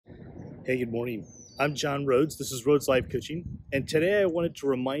Hey, good morning. I'm John Rhoads. This is Rhoads Life Coaching, and today I wanted to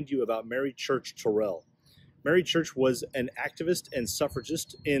remind you about Mary Church Terrell. Mary Church was an activist and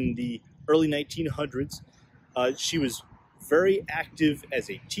suffragist in the early 1900s. She was very active as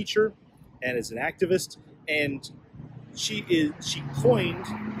a teacher and as an activist, and she coined,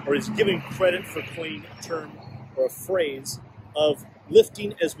 or is given credit for coining, a term or a phrase of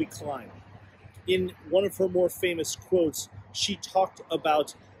lifting as we climb. In one of her more famous quotes, she talked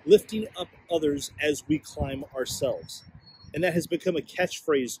about lifting up others as we climb ourselves. And that has become a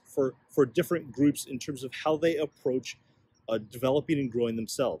catchphrase for different groups in terms of how they approach developing and growing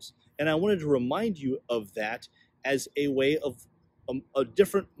themselves. And I wanted to remind you of that as a way of a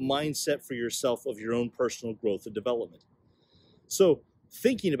different mindset for yourself of your own personal growth and development. So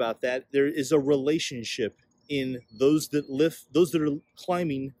thinking about that, there is a relationship in those that are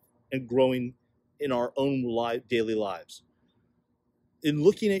climbing and growing in our own daily lives. In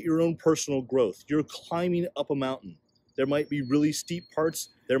looking at your own personal growth, you're climbing up a mountain. There might be really steep parts,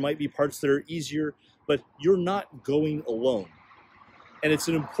 there might be parts that are easier, but you're not going alone. And it's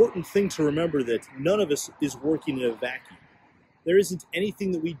an important thing to remember that none of us is working in a vacuum. There isn't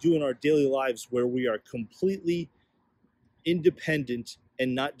anything that we do in our daily lives where we are completely independent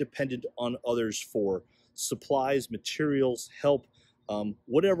and not dependent on others for supplies, materials, help,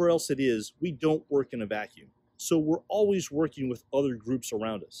 whatever else it is. We don't work in a vacuum. So we're always working with other groups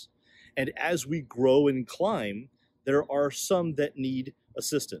around us. And as we grow and climb, there are some that need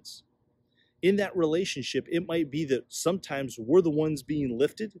assistance. In that relationship, it might be that sometimes we're the ones being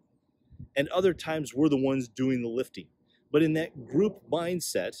lifted and other times we're the ones doing the lifting. But in that group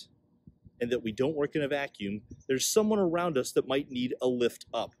mindset, and that we don't work in a vacuum, there's someone around us that might need a lift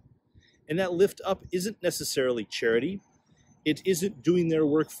up. And that lift up isn't necessarily charity. It isn't doing their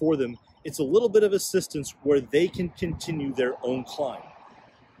work for them. It's a little bit of assistance where they can continue their own climb.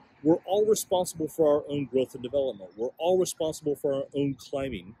 We're all responsible for our own growth and development. We're all responsible for our own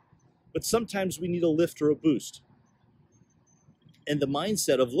climbing, but sometimes we need a lift or a boost. And the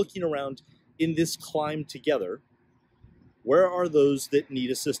mindset of looking around in this climb together, where are those that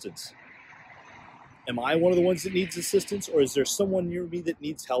need assistance? Am I one of the ones that needs assistance, or is there someone near me that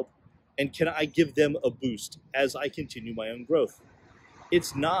needs help? And can I give them a boost as I continue my own growth?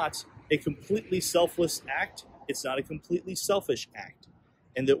 It's not a completely selfless act. It's not a completely selfish act.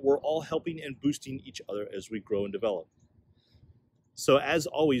 And that we're all helping and boosting each other as we grow and develop. So as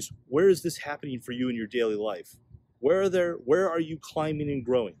always, where is this happening for you in your daily life? Where are you climbing and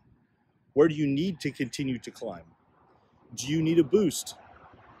growing? Where do you need to continue to climb? Do you need a boost?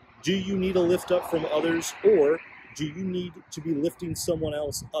 Do you need a lift up from others, or do you need to be lifting someone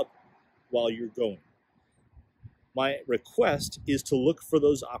else up while you're going? My request is to look for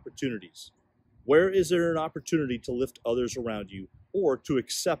those opportunities. Where is there an opportunity to lift others around you or to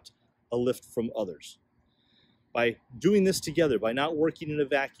accept a lift from others? By doing this together, by not working in a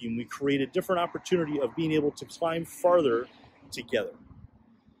vacuum, we create a different opportunity of being able to climb farther together.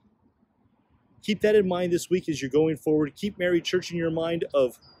 Keep that in mind this week as you're going forward. Keep Mary Church in your mind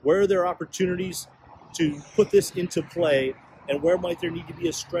of where are there opportunities to put this into play, and where might there need to be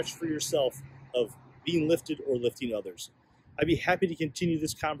a stretch for yourself of being lifted or lifting others. I'd be happy to continue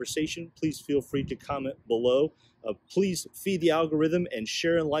this conversation. Please feel free to comment below. Please feed the algorithm and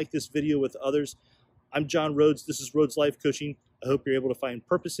share and like this video with others. I'm John Rhoads. This is Rhoads Life Coaching. I hope you're able to find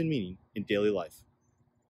purpose and meaning in daily life.